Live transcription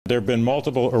There have been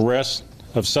multiple arrests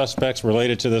of suspects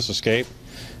related to this escape.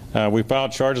 We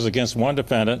filed charges against one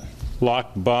defendant, Loc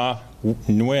Ba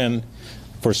Nguyen,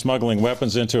 for smuggling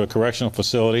weapons into a correctional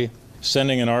facility,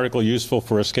 sending an article useful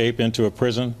for escape into a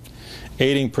prison,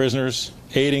 aiding a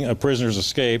prisoner's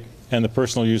escape, and the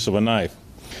personal use of a knife.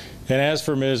 And as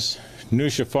for Ms.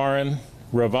 Nushafarin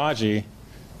Ravaji,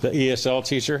 the ESL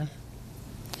teacher,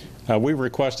 we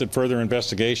requested further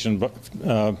investigation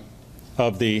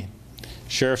of the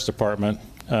Sheriff's Department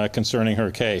concerning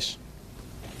her case.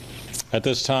 At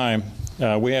this time,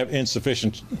 we have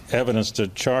insufficient evidence to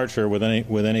charge her with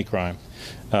any crime.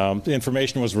 The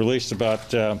information was released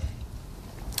about a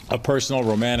personal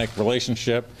romantic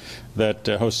relationship that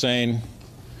Hossein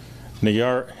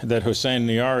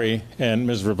Nayari and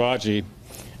Ms. Ravaji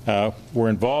were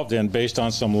involved in based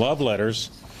on some love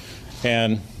letters,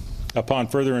 and upon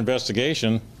further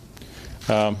investigation,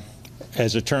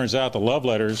 as it turns out, the love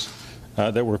letters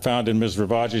that were found in Ms.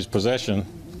 Ravaji's possession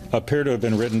appear to have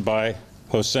been written by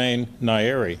Hossein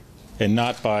Nayari and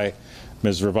not by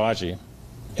Ms. Ravaji.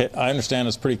 I understand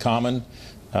it's pretty common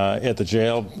at the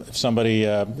jail. If somebody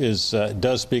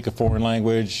does speak a foreign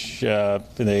language, and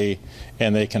they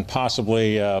can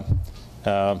possibly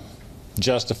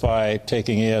justify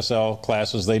taking ESL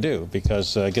classes, they do,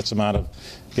 because it gets them out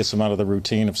of the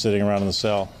routine of sitting around in the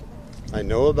cell. I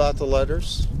know about the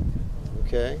letters,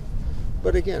 okay,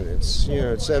 but again,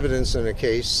 it's evidence in a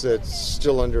case that's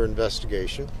still under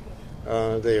investigation.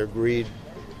 They agreed.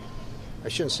 I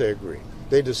shouldn't say agreed.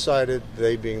 They decided,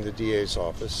 they being the DA's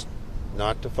office,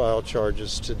 not to file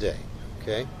charges today,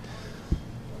 okay?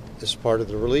 As part of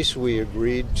the release, we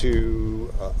agreed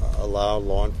to allow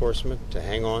law enforcement to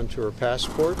hang on to her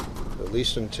passport, at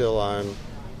least until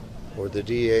the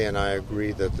DA and I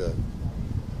agree that the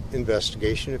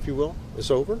investigation, if you will,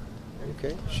 is over,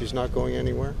 okay? She's not going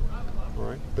anywhere, all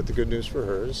right? But the good news for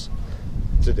her is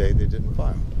today they didn't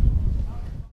file.